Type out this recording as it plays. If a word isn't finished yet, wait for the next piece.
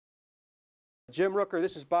Jim Rooker,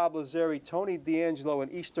 this is Bob Lazzari, Tony D'Angelo in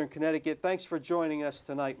Eastern Connecticut. Thanks for joining us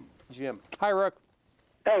tonight, Jim. Hi, Rook.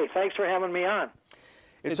 Hey, thanks for having me on.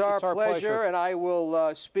 It's our pleasure, and I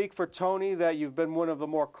will speak for Tony that you've been one of the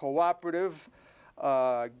more cooperative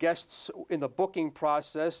guests in the booking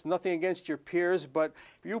process. Nothing against your peers, but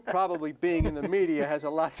you probably being in the media has a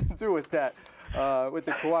lot to do with that, with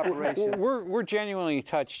the cooperation. We're genuinely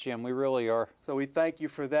touched, Jim. We really are. So we thank you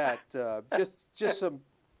for that. Just some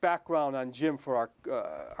background on Jim for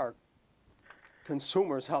our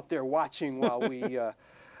consumers out there watching while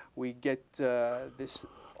we get this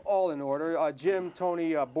all in order. Jim,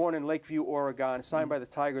 Tony, born in Lakeview, Oregon, signed by the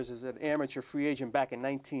Tigers as an amateur free agent back in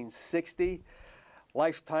 1960.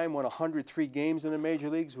 Lifetime, won 103 games in the major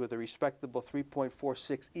leagues with a respectable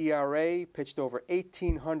 3.46 ERA, pitched over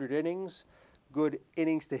 1,800 innings, good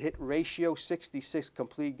innings to hit ratio, 66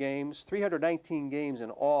 complete games, 319 games in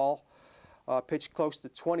all. Pitched close to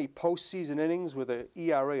 20 postseason innings with an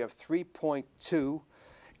ERA of 3.2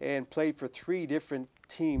 and played for 3 different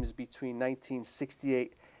teams between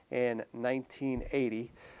 1968 and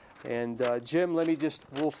 1980. And Jim,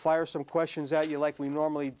 we'll fire some questions at you like we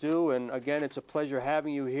normally do. And again, it's a pleasure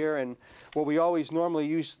having you here. And what we always normally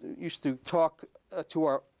used to talk to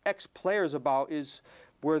our ex-players about is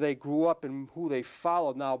where they grew up and who they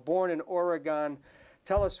followed. Now, born in Oregon,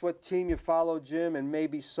 tell us what team you followed, Jim, and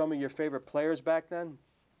maybe some of your favorite players back then.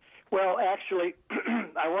 Well, actually,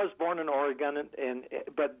 I was born in Oregon,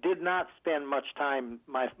 but did not spend much time.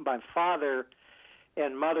 My father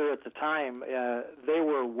and mother at the time, they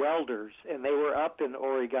were welders, and they were up in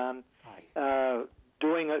Oregon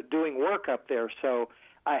doing work up there. So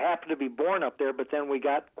I happened to be born up there, but then we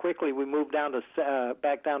moved down to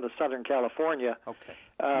back down to Southern California. Okay.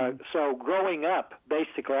 So growing up,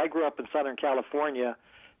 basically, I grew up in Southern California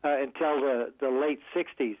until the late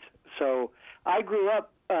 60s. So I grew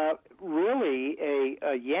up really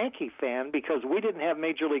a Yankee fan because we didn't have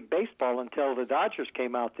Major League Baseball until the Dodgers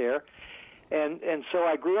came out there. And so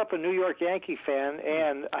I grew up a New York Yankee fan,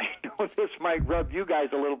 and I know this might rub you guys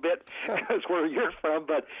a little bit because where you're from,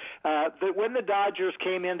 but when the Dodgers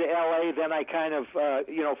came into L.A., then I kind of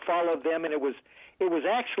followed them, and it was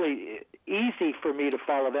actually easy for me to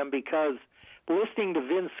follow them because listening to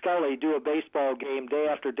Vin Scully do a baseball game day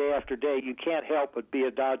after day after day, you can't help but be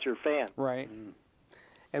a Dodger fan. Right.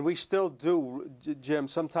 And we still do, Jim.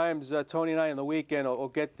 Sometimes Tony and I on the weekend will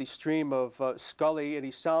get the stream of Scully, and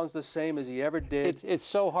he sounds the same as he ever did. It's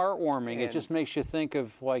so heartwarming. It just makes you think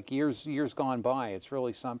of like years gone by. It's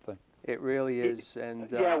really something. It really is. And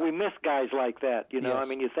yeah, we miss guys like that. You know, yes. I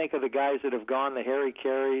mean, you think of the guys that have gone, the Harry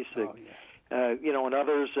Careys, and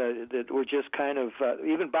others that were just kind of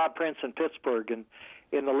even Bob Prince in Pittsburgh and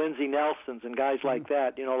the Lindsey Nelsons and guys like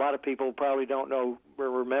that. You know, a lot of people probably don't know or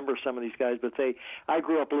remember some of these guys, but I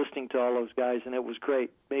grew up listening to all those guys, and it was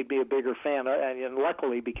great. Made me a bigger fan, and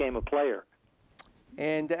luckily became a player.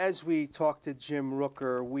 And as we talk to Jim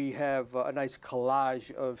Rooker, we have a nice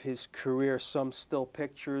collage of his career, some still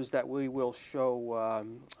pictures that we will show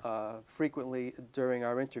frequently during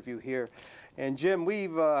our interview here. And Jim,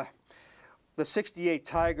 the 68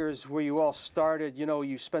 Tigers, where you all started, you know,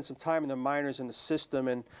 you spent some time in the minors in the system,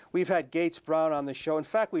 and we've had Gates Brown on the show. In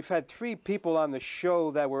fact, we've had 3 people on the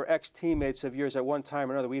show that were ex-teammates of yours at one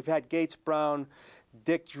time or another. We've had Gates Brown,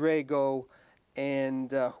 Dick Drago,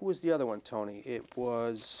 and who was the other one, Tony? It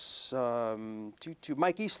was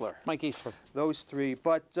Mike Easler. Mike Easler. Those 3.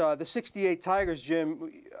 But the 68 Tigers,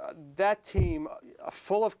 Jim, that team,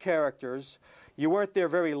 full of characters. You weren't there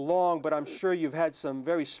very long, but I'm sure you've had some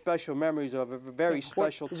very special memories of a very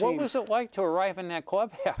special team. What was it like to arrive in that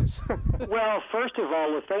clubhouse? Well, first of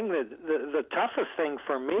all, the toughest thing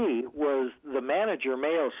for me was the manager,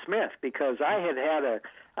 Mayo Smith, because I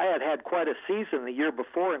had had quite a season the year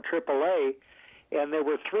before in AAA, and there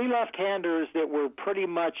were 3 left-handers that were pretty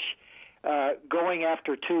much going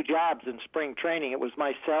after 2 jobs in spring training. It was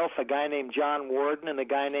myself, a guy named John Warden, and a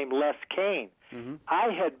guy named Les Kane. Mm-hmm.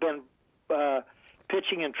 I had been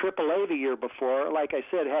pitching in AAA the year before. Like I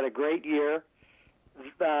said, had a great year.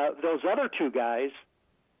 Those other 2 guys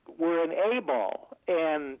were in A-ball,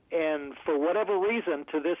 and for whatever reason,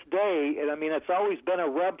 to this day, and I mean, it's always been a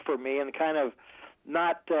rub for me, and kind of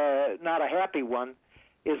not a happy one,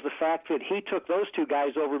 is the fact that he took those 2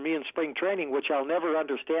 guys over me in spring training, which I'll never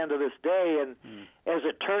understand to this day. And as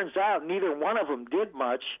it turns out, neither one of them did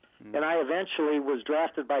much. And I eventually was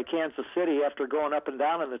drafted by Kansas City after going up and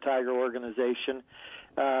down in the Tiger organization.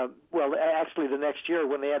 Well, actually the next year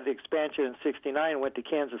when they had the expansion in '69, went to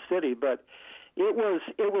Kansas City. But it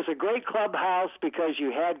was a great clubhouse because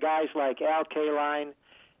you had guys like Al Kaline,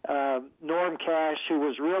 Norm Cash, who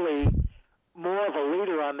was really more of a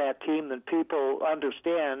leader on that team than people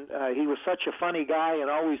understand. He was such a funny guy and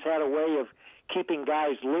always had a way of keeping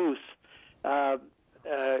guys loose. Al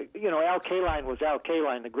Kaline was Al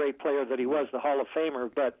Kaline, the great player that he was, the Hall of Famer,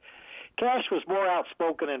 but Cash was more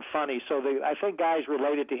outspoken and funny, so I think guys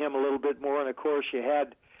related to him a little bit more, and of course you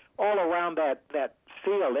had all around that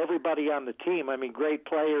field, everybody on the team, I mean, great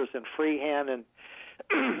players, and Freehand and,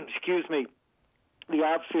 excuse me, the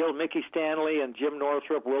outfield, Mickey Stanley and Jim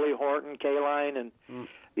Northrup, Willie Horton, Kaline, and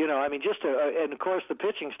and of course the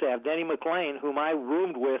pitching staff, Denny McLain, whom I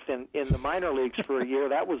roomed with in the minor leagues for a year.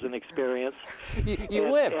 That was an experience. You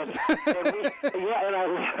lived. And I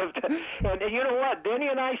lived. And you know what? Denny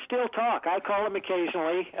and I still talk. I call him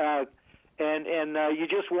occasionally, and you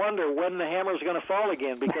just wonder when the hammer's going to fall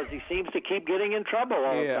again, because he seems to keep getting in trouble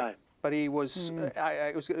all the time. But he was,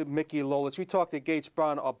 it was Mickey Lolitz. We talked to Gates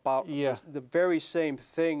Brown about the very same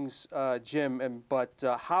things, Jim. But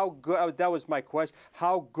how good? That was my question.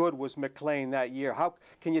 How good was McLain that year? How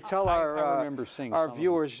can you tell our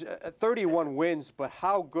viewers? 31 wins, but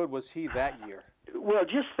how good was he that year? Well,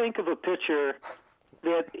 just think of a pitcher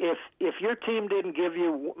that if your team didn't give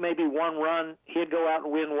you maybe one run, he'd go out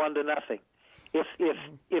and win 1-0.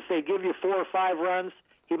 If they give you 4 or 5 runs,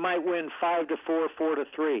 he might win 5-4,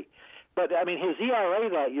 4-3. But, I mean, his ERA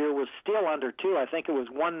that year was still under 2. I think it was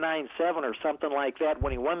 1.97 or something like that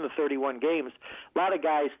when he won the 31 games. A lot of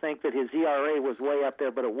guys think that his ERA was way up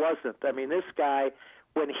there, but it wasn't. I mean, this guy,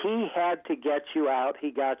 when he had to get you out,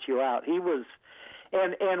 he got you out. He was,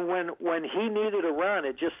 and when he needed a run,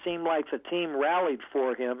 it just seemed like the team rallied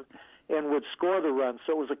for him and would score the run.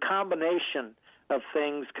 So it was a combination of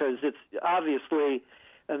things, because it's obviously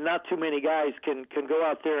not too many guys can go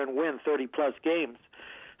out there and win 30-plus games.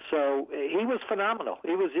 So he was phenomenal.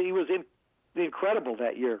 He was incredible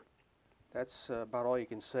that year. That's about all you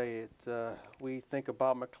can say. We think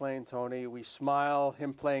about McLain, Tony. We smile,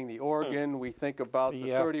 him playing the organ. We think about the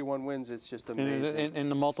 31 wins. It's just amazing. And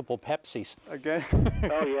the multiple Pepsis. Again?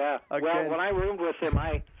 Oh, yeah. Again. Well, when I roomed with him,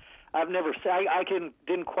 I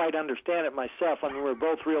didn't quite understand it myself. I mean, we were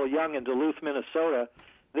both real young in Duluth, Minnesota.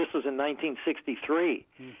 This was in 1963.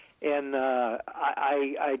 And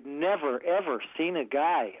I'd never, ever seen a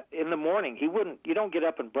guy in the morning. You don't get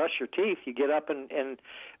up and brush your teeth. You get up and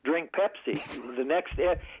drink Pepsi. The next,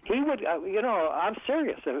 he would, I'm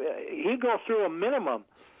serious. He'd go through a minimum,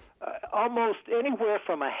 almost anywhere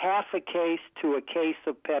from a half a case to a case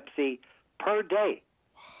of Pepsi per day.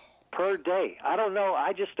 Per day. I don't know.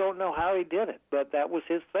 I just don't know how he did it, but that was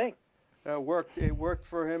his thing. It worked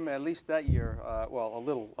for him at least that year.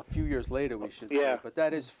 A few years later, we should say. But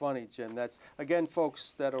that is funny, Jim. That's again,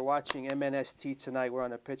 folks that are watching MNST tonight. We're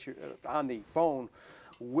on on the phone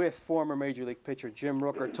with former Major League pitcher Jim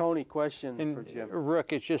Rooker. Tony, question for Jim.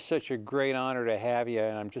 Rook, it's just such a great honor to have you,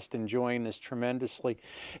 and I'm just enjoying this tremendously.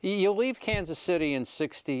 You leave Kansas City in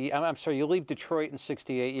you leave Detroit in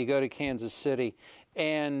 '68. You go to Kansas City,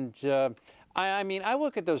 and I mean, I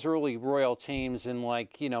look at those early Royal teams, and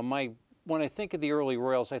when I think of the early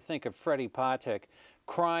Royals, I think of Freddie Patek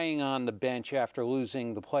crying on the bench after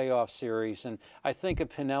losing the playoff series, and I think of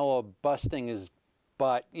Piniella busting his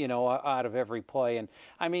butt, out of every play. And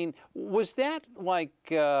I mean, was that what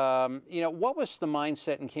was the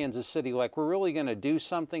mindset in Kansas City like? We're really going to do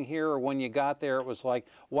something here, or when you got there, it was like,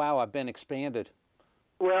 wow, I've been expanded?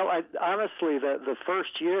 Well, honestly, the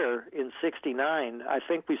first year in '69, I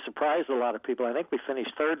think we surprised a lot of people. I think we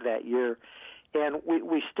finished 3rd that year. And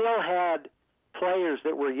we still had players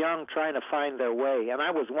that were young trying to find their way, and I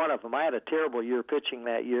was one of them. I had a terrible year pitching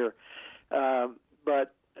that year,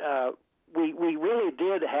 but we really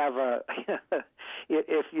did have a.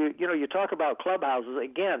 If you talk about clubhouses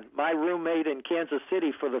again, my roommate in Kansas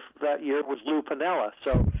City for that year was Lou Piniella.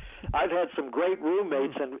 So I've had some great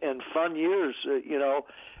roommates and fun years,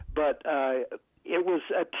 but it was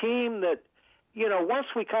a team that. Once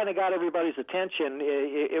we kind of got everybody's attention,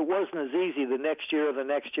 it wasn't as easy the next year or the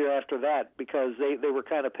next year after that, because they were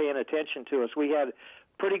kind of paying attention to us. We had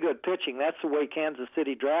pretty good pitching. That's the way Kansas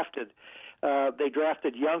City drafted. They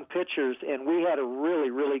drafted young pitchers, and we had a really,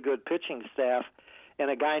 really good pitching staff, and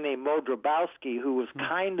a guy named Mo Drabowski, who was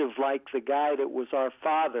kind of like the guy that was our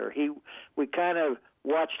father. We kind of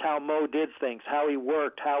watched how Mo did things, how he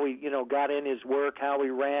worked, how he got in his work, how he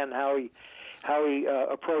ran, how he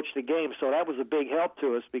approached the game. So that was a big help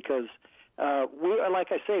to us, because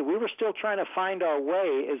like I say, we were still trying to find our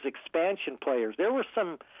way as expansion players. There were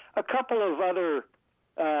a couple of other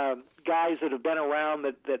guys that have been around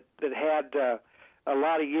that had a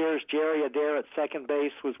lot of years. Jerry Adair at second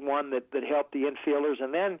base was one that helped the infielders,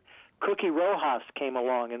 and then Cookie Rojas came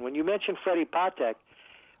along. And when you mentioned Freddie Patek,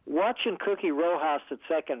 watching Cookie Rojas at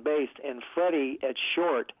second base and Freddie at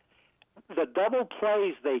short, the double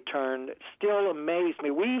plays they turned still amazed me.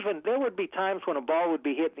 There would be times when a ball would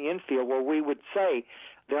be hit in the infield where we would say,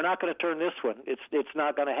 they're not going to turn this one. It's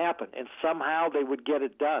not going to happen. And somehow they would get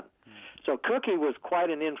it done. So Cookie was quite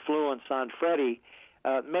an influence on Freddie,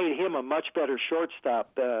 made him a much better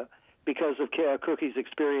shortstop because of Cookie's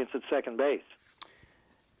experience at second base.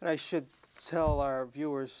 And I should tell our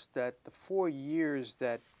viewers that the 4 years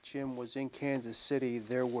that Jim was in Kansas City,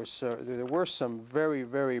 there were some very,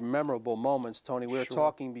 very memorable moments, Tony. We were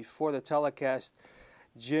talking before the telecast,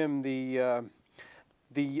 Jim, the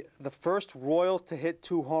first Royal to hit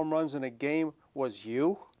 2 home runs in a game was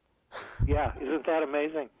you. Yeah, isn't that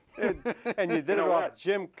amazing? And you did it off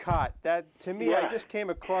Jim Cott. That, to me, I just came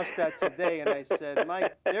across that today, and I said,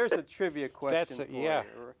 Mike, there's a trivia question for you.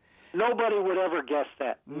 Nobody would ever guess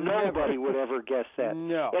that. Nobody would ever guess that.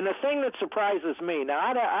 No. And the thing that surprises me, now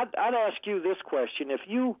I'd ask you this question: if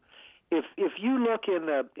you look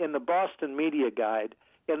in the Boston Media Guide,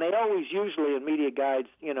 and they always usually in media guides,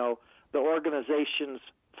 the organization's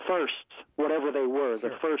firsts, whatever they were,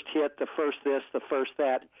 the first hit, the first this, the first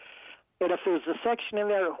that, and if there's a section in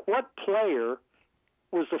there, what player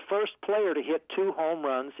was the first player to hit 2 home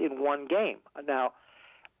runs in one game? Now,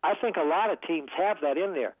 I think a lot of teams have that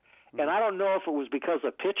in there. And I don't know if it was because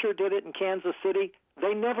a pitcher did it in Kansas City.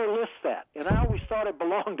 They never list that. And I always thought it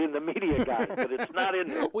belonged in the media guide, but it's not in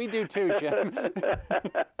there. We do too, Jim.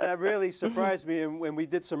 That really surprised me. And when we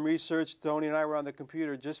did some research, Tony and I were on the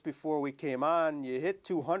computer just before we came on. You hit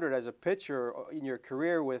 200 as a pitcher in your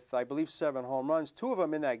career with, I believe, 7 home runs, 2 of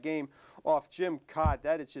them in that game off Jim Cott.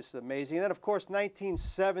 That is just amazing. And then, of course,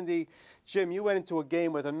 1970, Jim, you went into a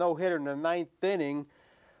game with a no-hitter in the 9th inning.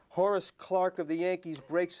 Horace Clark of the Yankees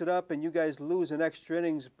breaks it up, and you guys lose in extra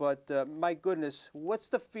innings. But, my goodness, what's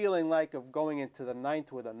the feeling like of going into the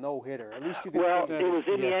 9th with a no-hitter? At least you can Well, see it was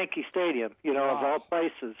in Yankee Stadium, of all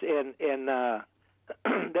places. And that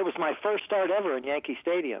was my first start ever in Yankee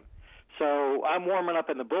Stadium. So I'm warming up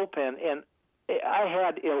in the bullpen, and I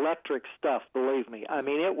had electric stuff, believe me. I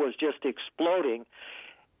mean, it was just exploding.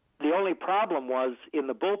 The only problem was in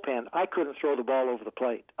the bullpen, I couldn't throw the ball over the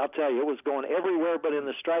plate. I'll tell you, it was going everywhere but in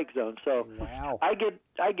the strike zone. So I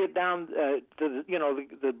get down to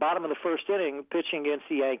the bottom of the first inning pitching against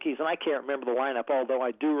the Yankees, and I can't remember the lineup, although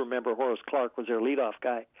I do remember Horace Clark was their leadoff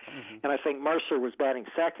guy, and I think Mercer was batting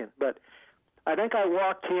second. But I think I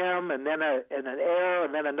walked him, and then an error,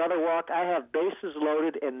 and then another walk. I have bases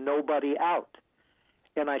loaded and nobody out.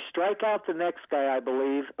 And I strike out the next guy, I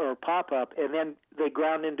believe, or pop up, and then they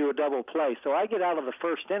ground into a double play. So I get out of the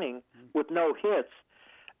first inning with no hits.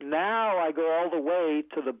 Now I go all the way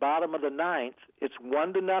to the bottom of the 9th. It's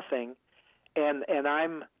 1-0, and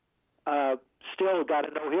I'm still got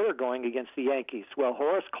a no-hitter going against the Yankees. Well,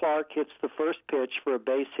 Horace Clark hits the first pitch for a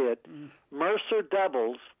base hit. Mercer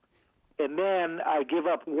doubles. And then I give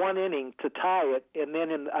up 1 inning to tie it, and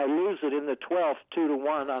then I lose it in the 12th,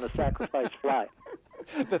 2-1 on a sacrifice fly.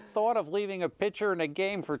 The thought of leaving a pitcher in a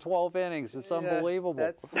game for 12 innings, it's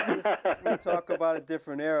unbelievable. We talk about a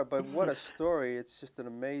different era, but what a story. It's just an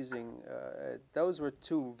amazing, those were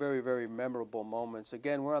 2 very, very memorable moments.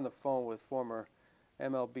 Again, we're on the phone with former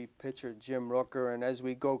MLB pitcher Jim Rooker, and as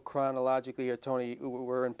we go chronologically here, Tony,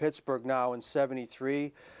 we're in Pittsburgh now in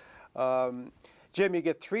 '73. Jim, you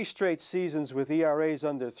get 3 straight seasons with ERAs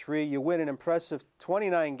under 3. You win an impressive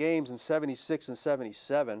 29 games in '76 and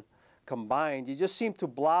 '77 combined. You just seem to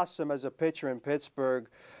blossom as a pitcher in Pittsburgh.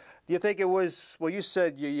 Do you think it was, well, you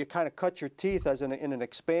said you kind of cut your teeth as in an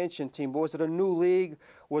expansion team, but was it a new league?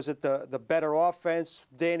 Was it the better offense,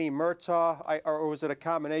 Danny Murtaugh, or was it a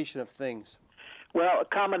combination of things? Well, a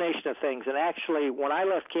combination of things. And actually, when I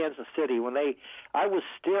left Kansas City, I was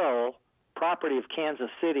still property of Kansas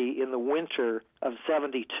City in the winter of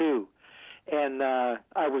 '72, and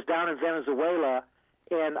I was down in Venezuela,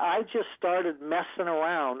 and I just started messing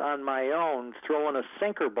around on my own, throwing a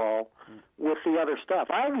sinker ball with the other stuff.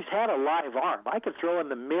 I always had a live arm. I could throw in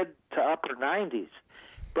the mid to upper 90s,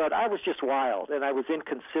 but I was just wild, and I was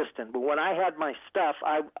inconsistent. But when I had my stuff,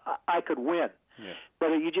 I could win. Yeah. But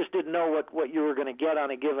you just didn't know what you were going to get on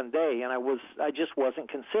a given day, and I just wasn't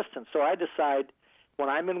consistent. So I decide, when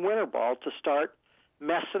I'm in winter ball, to start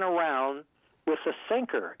messing around with a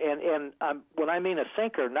sinker. And when I mean a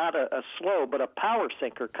sinker, not a slow, but a power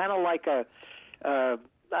sinker, kind of like I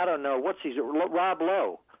don't know, Rob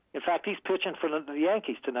Lowe. In fact, he's pitching for the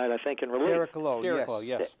Yankees tonight, I think, in relief. Derek Lowe, yes.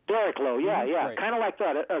 Derek Lowe, yeah. Right. Kind of like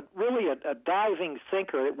that. Really a diving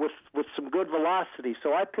sinker with some good velocity.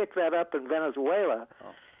 So I picked that up in Venezuela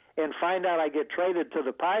and find out I get traded to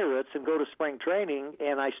the Pirates and go to spring training,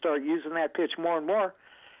 and I start using that pitch more and more.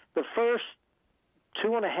 the first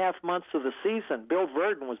 2.5 months of the season, Bill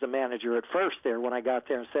Verdon was the manager at first there when I got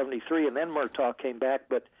there in '73, and then Murtaugh came back.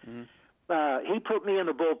 But he put me in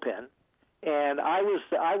the bullpen, and I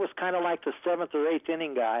was kind of like the 7th or 8th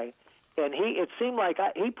inning guy. And it seemed like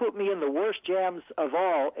he put me in the worst jams of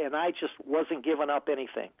all, and I just wasn't giving up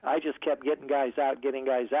anything. I just kept getting guys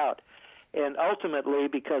out. And ultimately,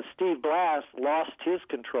 because Steve Blass lost his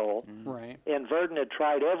control, right, and Verdon had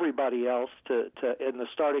tried everybody else to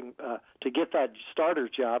get that starter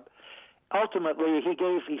job, ultimately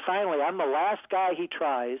I'm the last guy he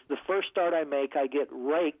tries. The first start I make, I get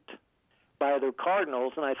raked by the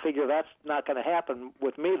Cardinals, and I figure that's not going to happen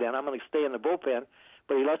with me then. I'm going to stay in the bullpen.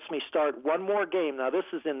 But he lets me start one more game. Now, this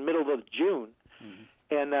is in middle of June.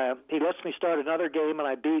 And he lets me start another game, and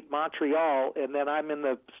I beat Montreal, and then I'm in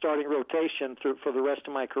the starting rotation for the rest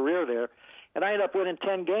of my career there. And I end up winning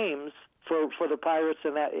 10 games for the Pirates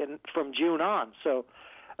from June on. So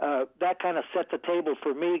that kind of set the table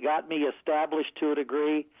for me, got me established to a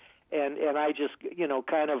degree, and I just,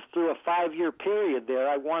 kind of through a 5-year period there,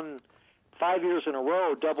 I won 5 years in a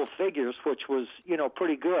row, double figures, which was,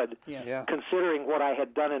 pretty good, considering what I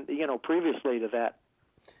had done, previously to that.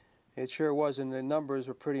 It sure was, and the numbers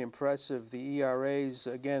were pretty impressive. The ERAs,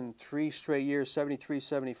 again, 3 straight years, 73,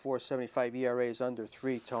 74, 75 ERAs under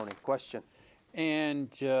 3, Tony. Question? And,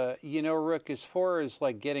 Rook, as far as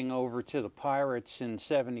like getting over to the Pirates in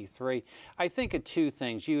 '73, I think of 2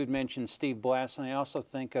 things. You had mentioned Steve Blass, and I also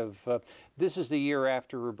think of this is the year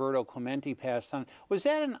after Roberto Clemente passed on. Was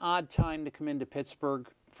that an odd time to come into Pittsburgh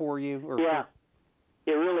for you? Yeah,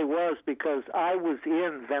 it really was, because I was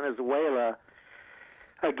in Venezuela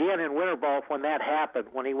again in winter ball when that happened,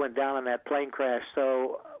 when he went down in that plane crash.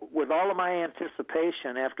 So with all of my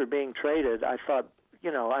anticipation after being traded, I thought,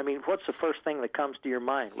 what's the first thing that comes to your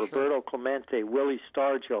mind? Sure. Roberto Clemente, Willie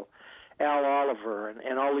Stargell, Al Oliver,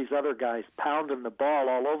 and all these other guys pounding the ball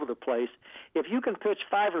all over the place. If you can pitch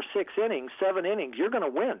 5 or 6 innings, 7 innings, you're going to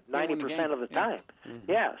win 90% of the time.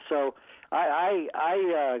 Yeah. So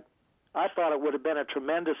I thought it would have been a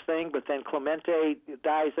tremendous thing, but then Clemente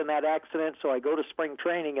dies in that accident, so I go to spring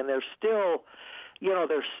training, and there's still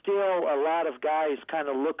a lot of guys kind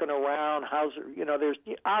of looking around.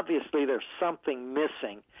 Obviously there's something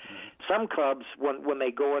missing. Some clubs, when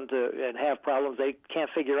they go into and have problems, they can't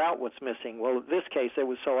figure out what's missing. Well, in this case, it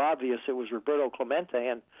was so obvious it was Roberto Clemente,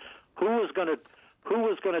 and who was going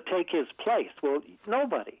to take his place? Well,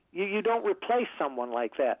 nobody. You don't replace someone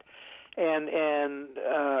like that. And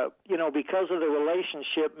because of the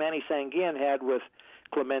relationship Manny Sanguin had with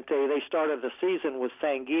Clemente, they started the season with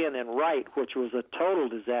Sanguin and Wright, which was a total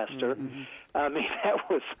disaster. I mean,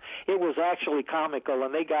 it was actually comical,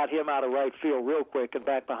 and they got him out of right field real quick and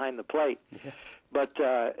back behind the plate. But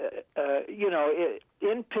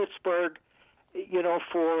in Pittsburgh,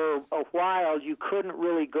 for a while you couldn't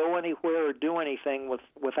really go anywhere or do anything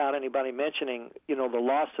without anybody mentioning, the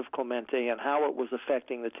loss of Clemente and how it was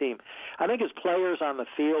affecting the team. I think as players on the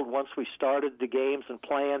field, once we started the games and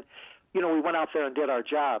playing, we went out there and did our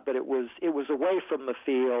job, but it was away from the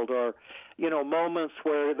field, or, moments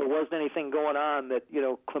where there wasn't anything going on that,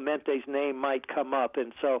 Clemente's name might come up.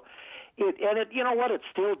 And so it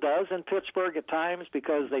still does in Pittsburgh at times,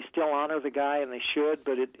 because they still honor the guy, and they should,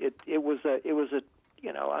 but it was a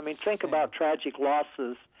think about tragic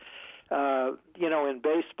losses, in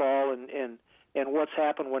baseball and what's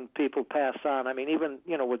happened when people pass on. I mean, even,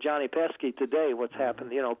 with Johnny Pesky today, what's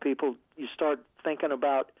happened, people, you start thinking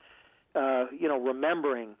about,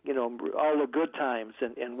 remembering, all the good times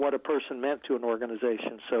and what a person meant to an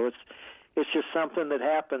organization. So it's just something that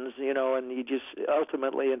happens, and you just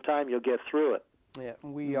ultimately in time you'll get through it. Yeah,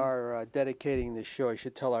 we are dedicating this show, I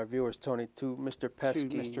should tell our viewers, Tony, to Mr.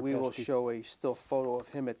 Pesky. We will show a still photo of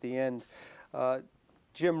him at the end.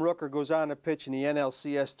 Jim Rooker goes on to pitch in the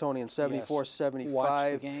NLCS, Tony, in 74,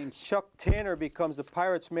 75. Chuck Tanner becomes the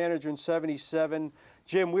Pirates manager in 77.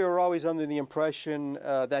 Jim, we were always under the impression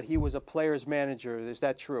that he was a player's manager. Is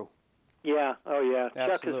that true? Yeah. Oh, yeah. Absolutely.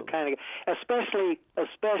 Chuck is the kind of,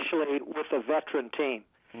 especially with a veteran team,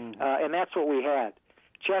 and that's what we had.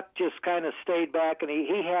 Chuck just kind of stayed back, and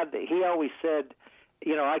he always said,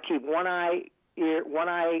 I keep one eye and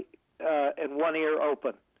one ear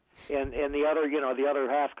open. And the other, the other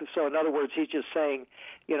half. So in other words, he's just saying,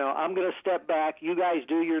 I'm going to step back. You guys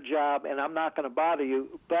do your job, and I'm not going to bother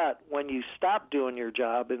you. But when you stop doing your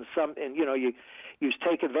job, and you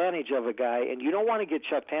take advantage of a guy, and you don't want to get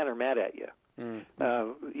Chuck Tanner mad at you.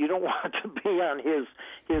 You don't want to be on his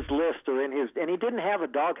list or in his. And he didn't have a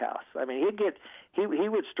doghouse. I mean, he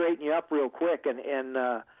would straighten you up real quick,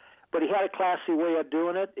 but he had a classy way of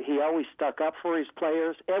doing it. He always stuck up for his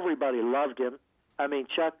players. Everybody loved him. I mean,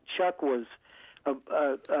 Chuck was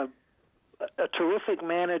a terrific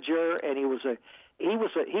manager, and he was a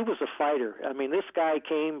fighter. I mean, this guy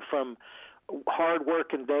came from hard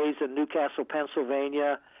working days in Newcastle,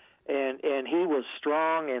 Pennsylvania, and he was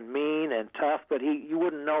strong and mean and tough, but you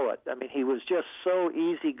wouldn't know it. I mean, he was just so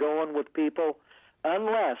easy going with people,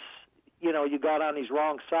 unless you got on his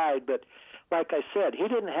wrong side. But like I said, he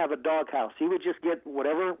didn't have a doghouse. He would just get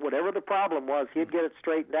whatever the problem was, he'd get it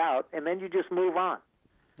straightened out, and then you just move on.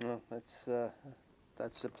 Well, that's the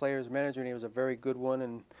player's manager, and he was a very good one,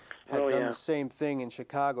 and had done the same thing in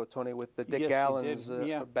Chicago, Tony, with the Dick Allens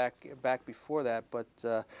back before that.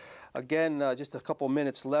 But again, just a couple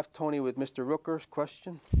minutes left, Tony, with Mr. Rooker's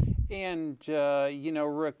question. And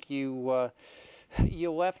Rook, you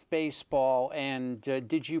left baseball, and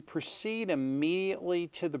did you proceed immediately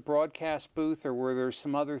to the broadcast booth, or were there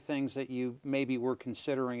some other things that you maybe were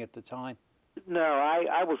considering at the time? No,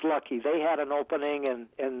 I was lucky. They had an opening, and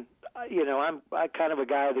I'm kind of a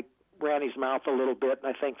guy that ran his mouth a little bit,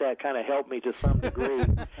 and I think that kind of helped me to some degree.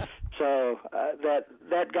 So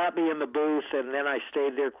that got me in the booth, and then I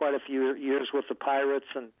stayed there quite a few years with the Pirates,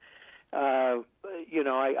 and I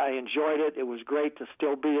enjoyed it. It was great to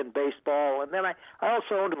still be in baseball. And then I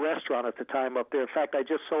also owned a restaurant at the time up there. In fact, I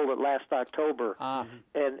just sold it last October.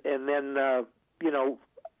 And then,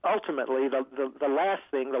 ultimately, the last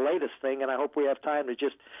thing, the latest thing, and I hope we have time to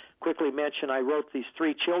just quickly mention, I wrote these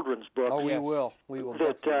 3 children's books. Oh, we will.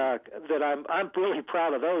 That I'm really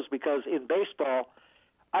proud of those, because in baseball,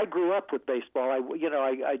 I grew up with baseball. I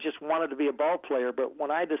just wanted to be a ball player. But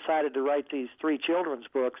when I decided to write these 3 children's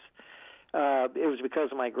books, it was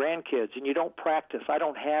because of my grandkids. And you don't practice. I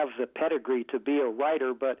don't have the pedigree to be a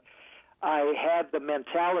writer, but I had the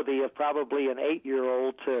mentality of probably an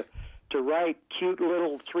 8-year-old to write cute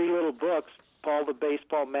 3 little books, Paul the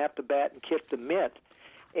Baseball, Matt the Bat, and Kip the Mitt.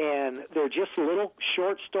 And they're just little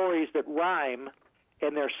short stories that rhyme,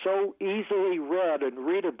 and they're so easily read and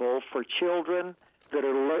readable for children that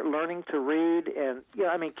are learning to read. And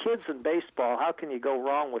kids in baseball, how can you go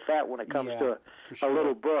wrong with that when it comes to a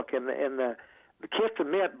little book? And the Kip the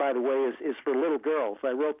Mitt, by the way, is for little girls.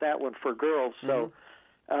 I wrote that one for girls. So,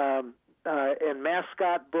 and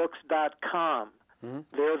mascotbooks.com.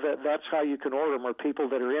 That's how you can order them, or people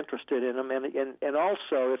that are interested in them. And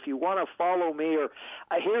also, if you want to follow me,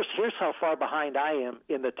 here's how far behind I am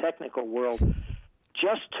in the technical world.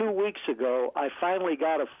 Just 2 weeks ago, I finally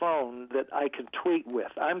got a phone that I can tweet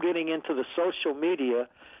with. I'm getting into the social media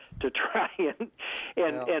to try and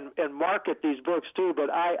market these books too.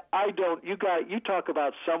 But I don't. You talk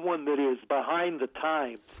about someone that is behind the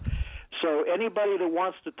times. So anybody that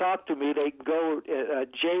wants to talk to me, they can go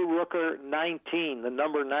JRooker19, the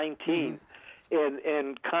number 19,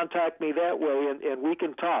 and contact me that way, and we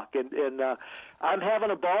can talk. And I'm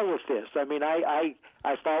having a ball with this. I mean, I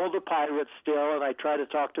follow the Pirates still, and I try to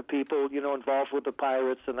talk to people, involved with the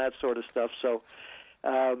Pirates and that sort of stuff. So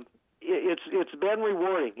it's been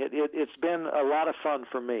rewarding. It's been a lot of fun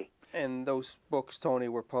for me. And those books, Tony,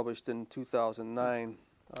 were published in 2009.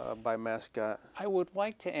 By Mascot. I would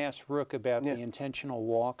like to ask Rook about the intentional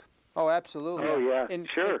walk. Oh, absolutely. Oh, yeah.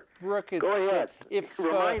 Sure. Rook, go ahead.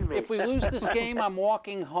 Remind me. If we lose this game, I'm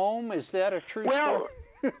walking home. Is that a true story?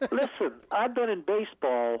 Listen, I've been in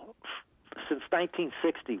baseball since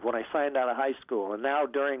 1960 when I signed out of high school, and now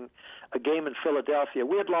during a game in Philadelphia.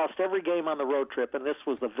 We had lost every game on the road trip, and this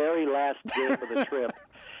was the very last game of the trip.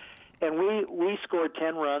 And we scored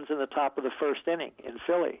 10 runs in the top of the first inning in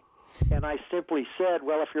Philly. And I simply said,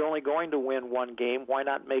 well, if you're only going to win one game, why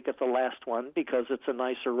not make it the last one? Because it's a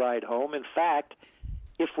nicer ride home. In fact,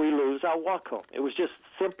 if we lose, I'll walk home. It was just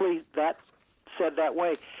simply said that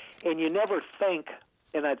way. And you never think,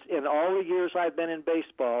 and in all the years I've been in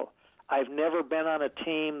baseball, I've never been on a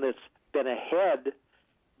team that's been ahead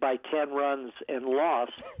by 10 runs and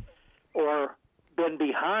lost, or been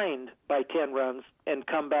behind by 10 runs and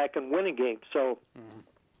come back and win a game. So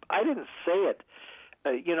I didn't say it.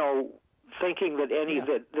 Thinking that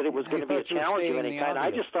that it was going to be a challenge of any kind. I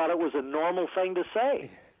just thought it was a normal thing to say.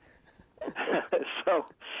 So,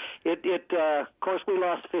 of course, we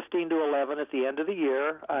lost 15-11 at the end of the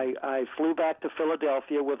year. I flew back to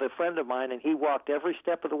Philadelphia with a friend of mine, and he walked every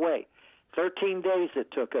step of the way. 13 days it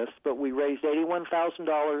took us, but we raised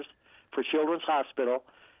 $81,000 for Children's Hospital,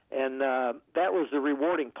 and that was the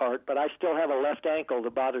rewarding part. But I still have a left ankle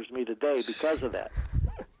that bothers me today because of that.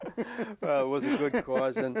 Well, it was a good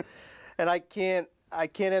cause, and I can't I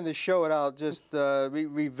can't end the show without just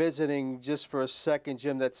revisiting just for a second,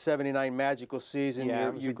 Jim, that '79 magical season.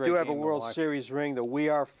 Yeah, You do have a World Series ring, the "We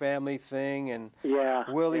Are Family" thing, and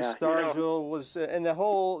Willie Stargell was, and the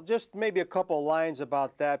whole, just maybe a couple lines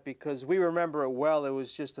about that, because we remember it well. It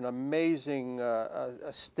was just an amazing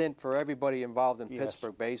a stint for everybody involved in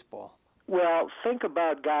Pittsburgh baseball. Well, think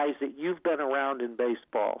about guys that you've been around in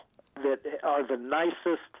baseball that are the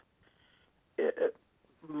nicest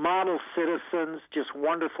model citizens, just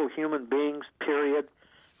wonderful human beings, period.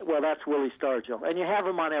 Well, that's Willie Stargell. And you have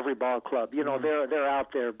him on every ball club. You know, they're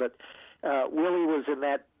out there, but Willie was in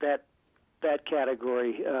that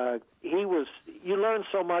category. He was, you learn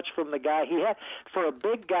so much from the guy. He had, for a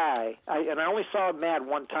big guy, and I only saw him mad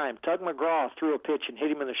one time, Tug McGraw threw a pitch and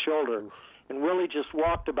hit him in the shoulder. And Willie just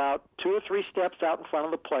walked about 2 or 3 steps out in front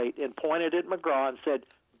of the plate and pointed at McGraw and said,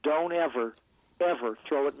 "Don't ever, ever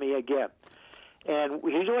throw at me again." And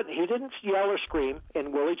he didn't yell or scream,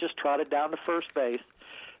 and Willie just trotted down to first base.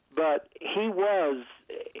 But he was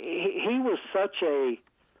such a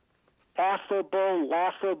affable,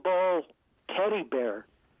 laughable teddy bear.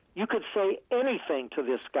 You could say anything to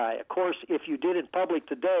this guy. Of course, if you did in public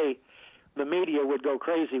today, the media would go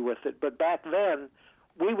crazy with it. But back then,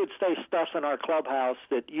 we would say stuff in our clubhouse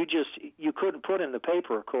that you couldn't put in the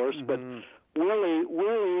paper, of course. But Willie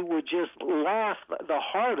would just laugh the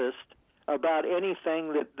hardest about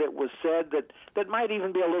anything that was said that might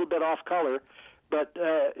even be a little bit off color, but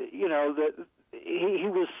you know, he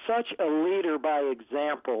was such a leader by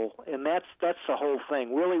example, and that's the whole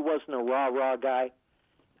thing. Willie wasn't a rah guy.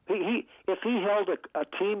 If he held a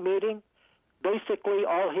team meeting, basically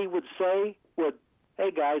all he would say would,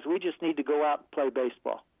 "Hey guys, we just need to go out and play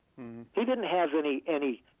baseball." He didn't have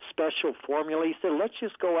any special formula. He said, "Let's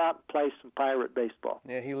just go out and play some pirate baseball."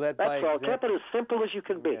 Yeah, he led by example. That's all. Kept it as simple as you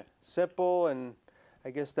can be. Yeah. Simple, and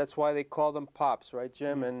I guess that's why they called him Pops, right,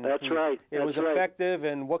 Jim? And that's right. It was effective,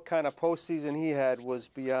 and what kind of postseason he had was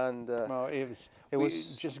beyond. Well, it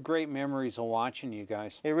was just great memories of watching you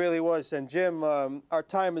guys. It really was. And Jim, our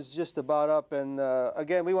time is just about up. And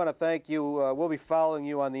again, we want to thank you. We'll be following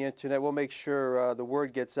you on the internet. We'll make sure the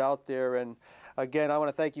word gets out there. And again, I want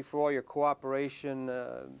to thank you for all your cooperation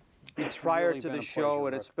prior really to the been a show, pleasure,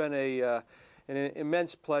 and it's been an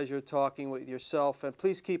immense pleasure talking with yourself. And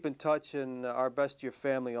please keep in touch, and our best to your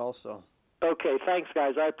family also. Okay, thanks,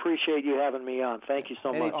 guys. I appreciate you having me on. Thank you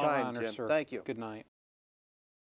so much. Anytime, Honor, Jim. sir. Thank you. Good night.